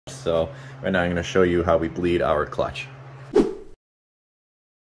So right now I'm going to show you how we bleed our clutch.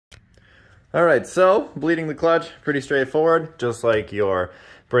 Alright, so bleeding the clutch, pretty straightforward. Just like your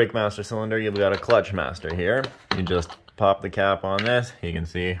brake master cylinder, you've got a clutch master here. You just pop the cap on this. You can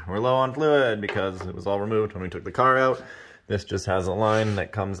see we're low on fluid because it was all removed when we took the car out. This just has a line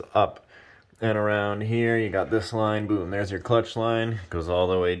that comes up and around here. You got this line, boom, there's your clutch line. It goes all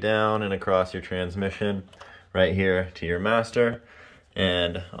the way down and across your transmission right here to your master.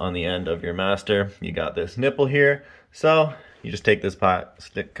 And on the end of your master, you got this nipple here. So you just take this pot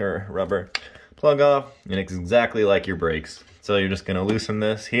sticker rubber plug off, and it's exactly like your brakes. So you're just gonna loosen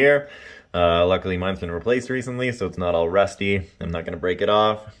this here. Luckily mine's been replaced recently, so it's not all rusty. I'm not gonna break it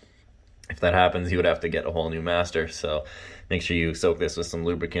off. If that happens, you would have to get a whole new master. So make sure you soak this with some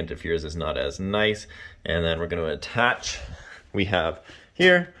lubricant if yours is not as nice. And then we're gonna attach, we have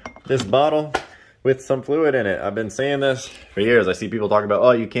here this bottle with some fluid in it. I've been saying this for years. I see people talking about,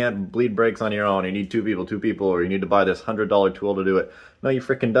 oh, you can't bleed brakes on your own. You need two people, or you need to buy this $100 tool to do it. No, you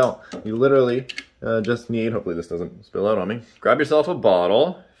freaking don't. You literally just need, hopefully this doesn't spill out on me, grab yourself a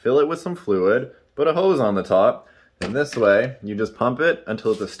bottle, fill it with some fluid, put a hose on the top, and this way you just pump it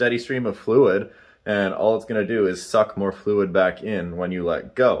until it's a steady stream of fluid, and all it's gonna do is suck more fluid back in when you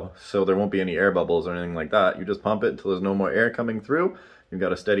let go. So there won't be any air bubbles or anything like that. You just pump it until there's no more air coming through. You've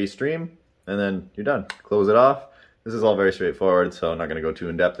got a steady stream, and then you're done. Close it off. This is all very straightforward, so I'm not gonna go too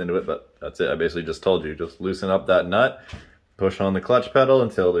in depth into it, but that's it. I basically just told you, just loosen up that nut, push on the clutch pedal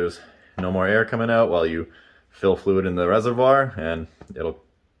until there's no more air coming out while you fill fluid in the reservoir, and it'll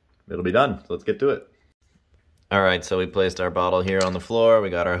be done. So let's get to it. All right, so we placed our bottle here on the floor. We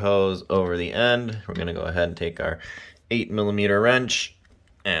got our hose over the end. We're gonna go ahead and take our 8mm wrench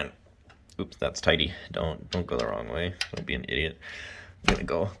and, oops, that's tighty. Don't go the wrong way. Don't be an idiot. I'm gonna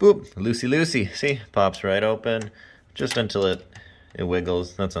go, boop, loosey. See, pops right open, just until it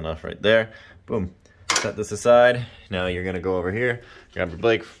wiggles. That's enough right there. Boom. Set this aside. Now you're gonna go over here, grab your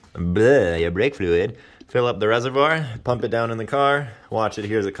brake fluid, fill up the reservoir, pump it down in the car, watch it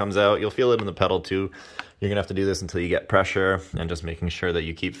here as it comes out. You'll feel it in the pedal too. You're gonna have to do this until you get pressure, and just making sure that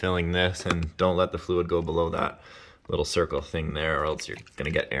you keep filling this and don't let the fluid go below that little circle thing there, or else you're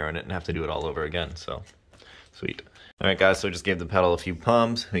gonna get air in it and have to do it all over again. So, sweet. All right, guys, so just gave the pedal a few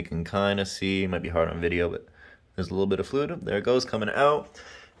pumps. We can kind of see, might be hard on video, but there's a little bit of fluid. There it goes, coming out.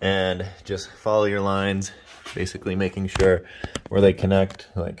 And just follow your lines, basically making sure where they connect,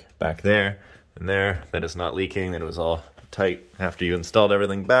 like back there and there, that it's not leaking, that it was all tight after you installed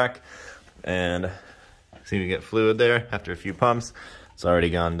everything back. And see, we get fluid there after a few pumps. It's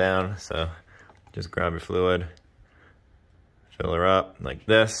already gone down, so just grab your fluid, fill her up like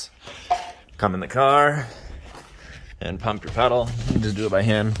this, come in the car, and pump your pedal. Just do it by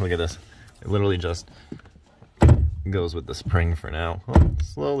hand. Look at this. It literally just goes with the spring for now. Well,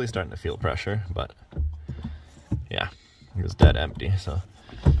 slowly starting to feel pressure, but yeah, it was dead empty. So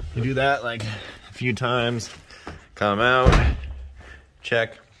you do that like a few times, come out,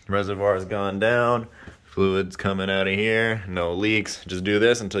 check, reservoir has gone down, fluid's coming out of here, no leaks. Just do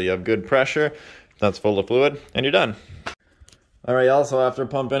this until you have good pressure. That's full of fluid, and you're done. All right, also after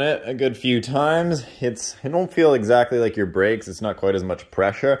pumping it a good few times, it won't feel exactly like your brakes. It's not quite as much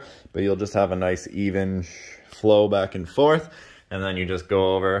pressure, but you'll just have a nice even flow back and forth. And then you just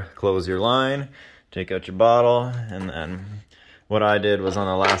go over, close your line, take out your bottle, and then what I did was on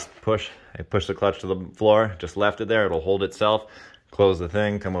the last push, I pushed the clutch to the floor, just left it there, it'll hold itself, close the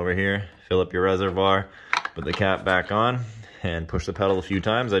thing, come over here, fill up your reservoir, put the cap back on, and push the pedal a few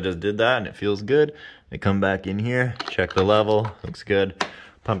times. I just did that and it feels good. I come back in here, check the level, looks good,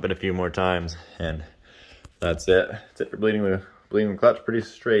 pump it a few more times, and that's it. That's it for bleeding the clutch. Pretty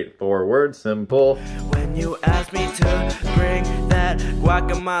straightforward, simple. When you ask me to bring that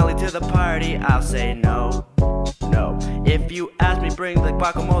guacamole to the party, I'll say no. If you ask me bring the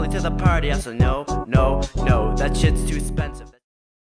guacamole to the party, I'll say no. That shit's too expensive.